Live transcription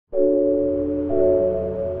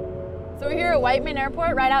Whiteman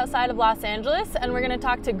Airport right outside of Los Angeles, and we're going to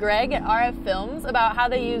talk to Greg at RF Films about how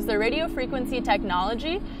they use their radio frequency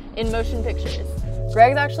technology in motion pictures.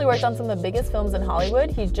 Greg's actually worked on some of the biggest films in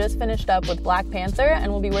Hollywood. He's just finished up with Black Panther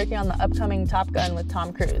and will be working on the upcoming Top Gun with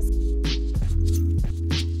Tom Cruise.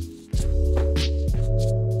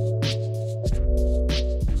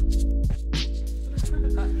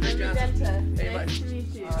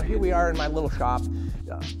 Here we are in my little shop.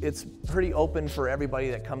 It's pretty open for everybody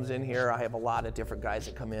that comes in here. I have a lot of different guys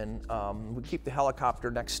that come in. We keep the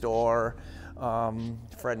helicopter next door.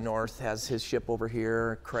 Fred North has his ship over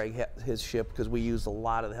here. Craig has his ship because we use a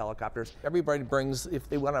lot of the helicopters. Everybody brings, if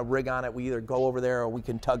they want to rig on it, we either go over there or we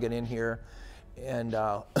can tug it in here and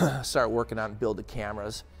start working on and build the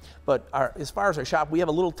cameras. But as far as our shop, we have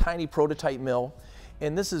a little tiny prototype mill.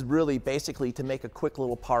 And this is really basically to make a quick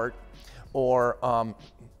little part or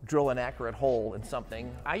drill an accurate hole in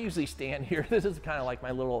something. I usually stand here. This is kind of like my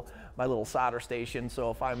little solder station. So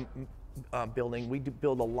if I'm building, we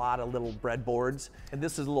build a lot of little breadboards. And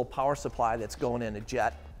this is a little power supply that's going in a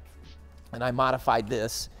jet. And I modified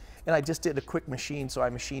this. And I just did a quick machine. So I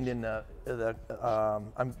machined in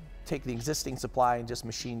I'm taking the existing supply and just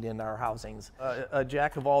machined in our housings. A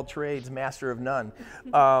jack of all trades, master of none.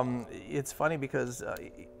 It's funny because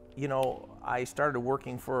you know, I started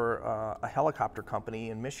working for a helicopter company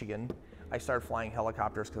in Michigan. I started flying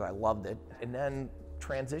helicopters because I loved it, and then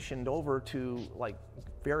transitioned over to like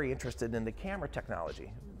very interested in the camera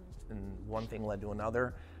technology. And one thing led to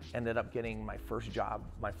another. Ended up getting my first job.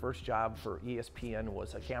 My first job for ESPN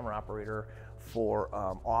was a camera operator for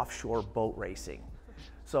offshore boat racing.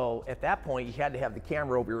 So at that point, you had to have the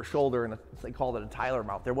camera over your shoulder, and they called it a Tyler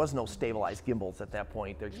mount. There was no stabilized gimbals at that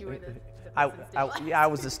point. You were I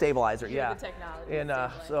was the stabilizer, yeah. The technology and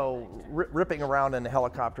so ripping around in a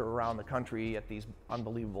helicopter around the country at these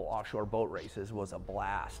unbelievable offshore boat races was a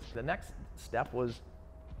blast. The next step was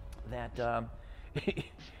that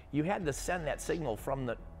you had to send that signal from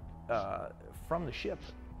the ship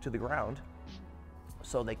to the ground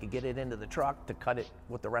so they could get it into the truck to cut it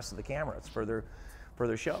with the rest of the cameras for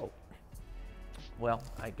their show. Well,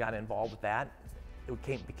 I got involved with that.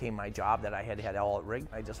 It became my job that I had all it rigged.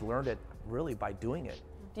 I just learned it really by doing it.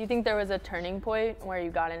 Do you think there was a turning point where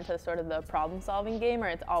you got into sort of the problem-solving game, or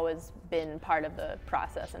it's always been part of the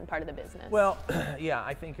process and part of the business? Well, yeah,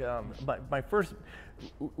 I think my first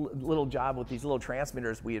little job with these little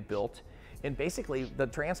transmitters we had built, and basically the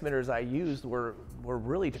transmitters I used were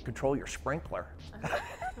really to control your sprinkler.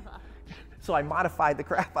 So I modified the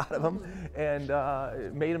crap out of them and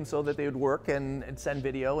made them so that they would work and send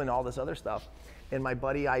video and all this other stuff. And my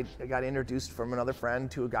buddy, I got introduced from another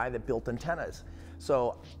friend to a guy that built antennas.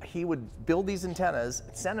 So he would build these antennas,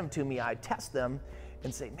 send them to me, I'd test them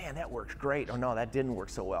and say, man, that works great, or no, that didn't work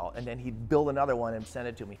so well. And then he'd build another one and send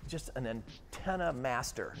it to me. Just an antenna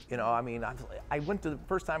master, you know. I mean, the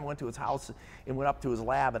first time I went to his house and went up to his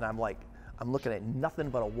lab, and I'm looking at nothing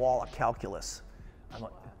but a wall of calculus. I'm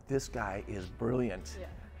like, this guy is brilliant. Yeah.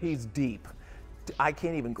 He's deep. I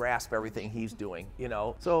can't even grasp everything he's doing, you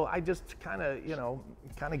know. So I just kind of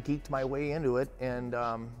geeked my way into it, and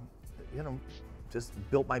you know, just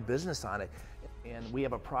built my business on it. And we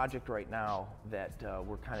have a project right now that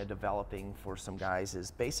we're kind of developing for some guys. Is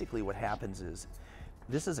basically what happens is,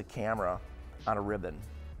 this is a camera on a ribbon,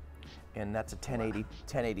 and that's a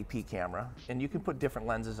 1080p camera. And you can put different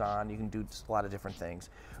lenses on, you can do a lot of different things.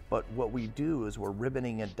 But what we do is we're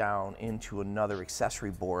ribboning it down into another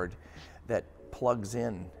accessory board that plugs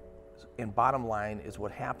in. And bottom line is,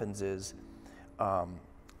 what happens is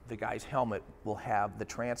the guy's helmet will have the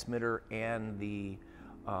transmitter and the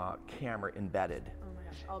camera embedded. Oh my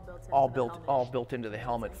gosh, all built into the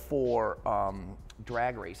helmet for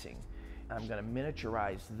drag racing. I'm going to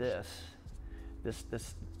miniaturize this,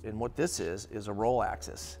 and what this is a roll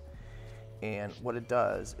axis. And what it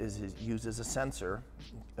does is it uses a sensor.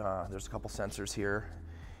 There's a couple sensors here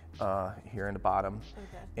in the bottom,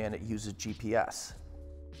 okay. And it uses GPS.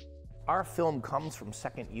 Our film comes from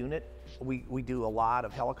second unit. We do a lot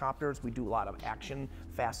of helicopters, we do a lot of action,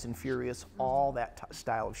 Fast and Furious, all that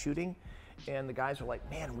style of shooting. And the guys are like,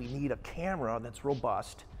 man, we need a camera that's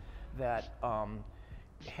robust, that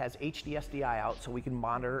has HDSDI out so we can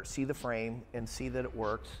monitor, see the frame, and see that it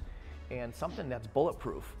works, and something that's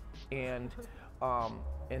bulletproof. And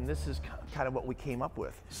this is kind of what we came up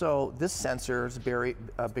with. So this sensor is bigger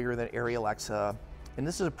than Arri Alexa, and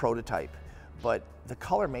this is a prototype. But the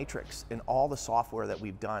color matrix and all the software that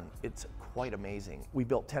we've done, it's quite amazing. We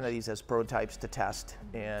built 10 of these as prototypes to test,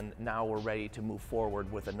 and now we're ready to move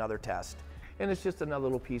forward with another test. And it's just another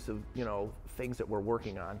little piece of, you know, things that we're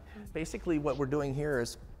working on. Basically what we're doing here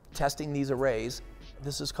is testing these arrays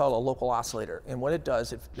This is called a local oscillator, and what it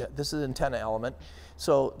does, this is an antenna element.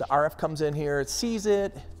 So the RF comes in here, it sees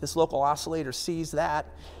it, this local oscillator sees that,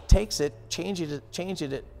 takes it, changes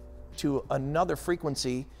it to another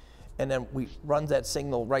frequency, and then we run that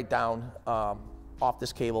signal right down off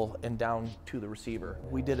this cable and down to the receiver.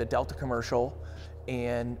 We did a Delta commercial,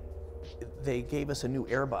 and they gave us a new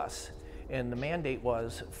Airbus, and the mandate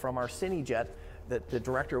was from our CineJet that the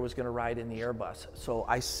director was going to ride in the Airbus. So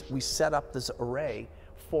we set up this array,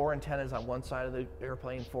 4 antennas on one side of the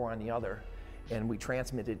airplane, 4 on the other, and we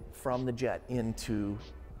transmitted from the jet into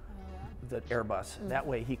the Airbus. That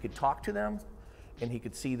way he could talk to them and he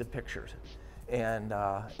could see the pictures. And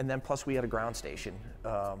then plus we had a ground station.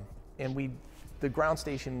 And the ground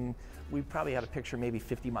station, we probably had a picture maybe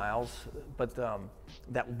 50 miles, but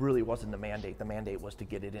that really wasn't the mandate. The mandate was to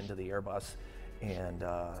get it into the Airbus, and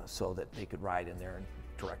so that they could ride in there and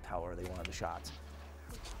direct however they wanted the shots.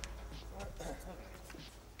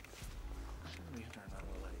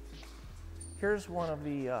 Here's one of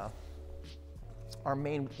our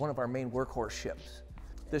main workhorse ships.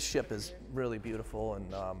 This ship is really beautiful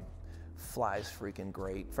and flies freaking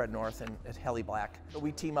great. Fred North and Helly Black.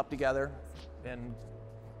 We team up together and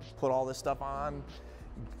put all this stuff on,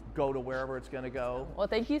 go to wherever it's going to go. Well,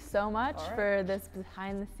 thank you so much for this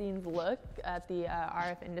behind-the-scenes look at the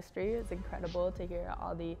RF industry. It's incredible to hear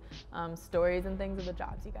all the stories and things of the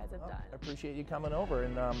jobs you guys have done. I appreciate you coming over,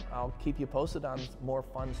 and I'll keep you posted on more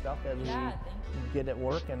fun stuff as we get it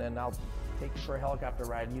working, and I'll take you for a helicopter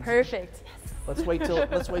ride. Perfect. Yes. Let's wait till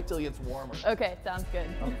it gets warmer. Okay, sounds good.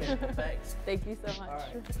 Okay, thanks. Thank you so much. All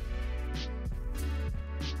right.